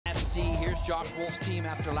Here's Josh Wolf's team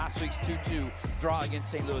after last week's 2-2 draw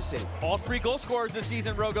against St. Louis City. All three goal scorers this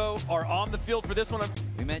season, Rogo, are on the field for this one.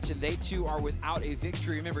 We mentioned they too are without a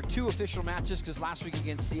victory. Remember, 2 official matches because last week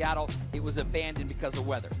against Seattle, it was abandoned because of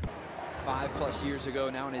weather. 5+ years ago,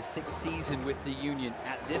 now in his 6th season with the Union,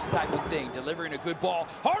 at this type of thing, delivering a good ball,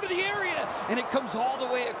 heart of the area, and it comes all the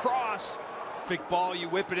way across. Perfect ball, you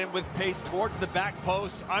whip it in with pace towards the back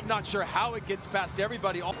post. I'm not sure how it gets past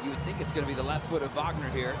everybody. You would think it's going to be the left foot of Wagner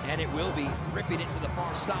here, and it will be, ripping it to the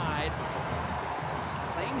far side.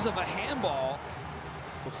 Claims of a handball.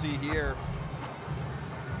 We'll see here.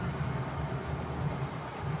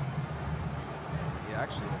 He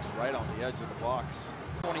actually looks right on the edge of the box.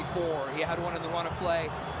 24, he had one in the run of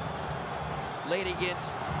play late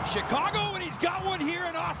against Chicago, and he's got one here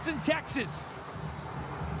in Austin, Texas.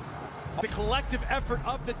 The collective effort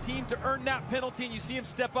of the team to earn that penalty, and you see him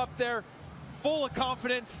step up there full of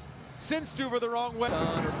confidence, send Stuver the wrong way.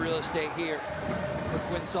 Ton of real estate here for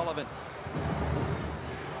Quinn Sullivan.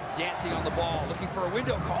 Dancing on the ball, looking for a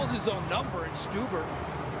window, calls his own number, and Stuver,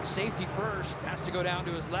 safety first, has to go down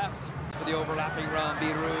to his left for the overlapping run.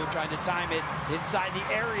 Biru trying to time it inside the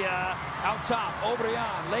area. Out top,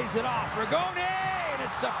 Obrian lays it off. Rigoni, and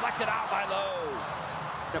it's deflected out by Lowe.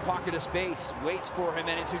 In a pocket of space, waits for him,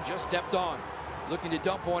 and it's who just stepped on. Looking to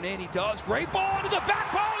dump one in, he does. Great ball into the back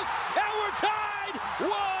post, and we're tied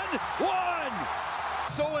 1-1.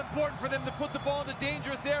 So important for them to put the ball into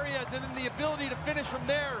dangerous areas, and then the ability to finish from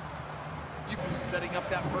there. Setting up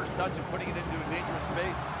that first touch and putting it into a dangerous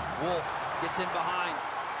space. Wolf gets in behind.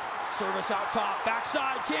 Service out top,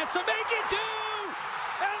 backside, chance to make it two!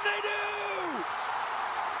 And they do!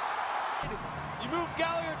 You move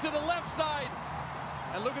Gallagher to the left side.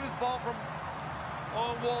 And look at this ball from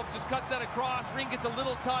Owen Wolf, just cuts that across. Ring gets a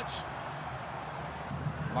little touch.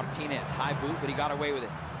 Martinez, high boot, but he got away with it.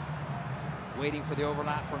 Waiting for the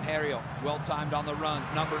overlap from Herriot. Well timed on the runs.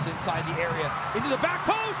 Numbers inside the area. Into the back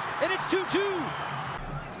post, and it's 2-2.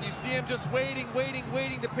 And you see him just waiting.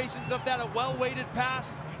 The patience of that, a well-weighted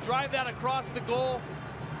pass. You drive that across the goal.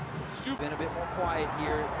 Been a bit more quiet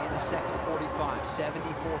here in the second 45.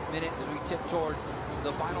 74th minute as we tip toward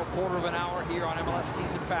the final quarter of an hour here on MLS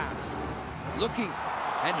Season Pass. Looking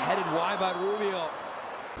and headed wide by Rubio.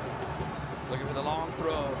 Looking for the long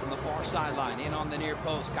throw from the far sideline, in on the near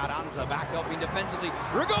post. Carranza back helping defensively.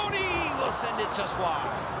 Rigoni will send it just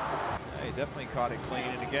wide. Yeah, he definitely caught it clean,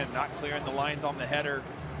 and again, not clearing the lines on the header.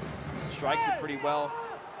 Strikes it pretty well.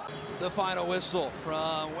 The final whistle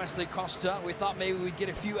from Wesley Costa. We thought maybe we'd get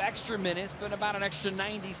a few extra minutes, but about an extra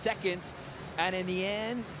 90 seconds. And in the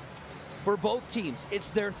end, for both teams, it's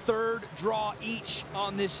their 3rd draw each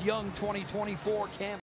on this young 2024 camp.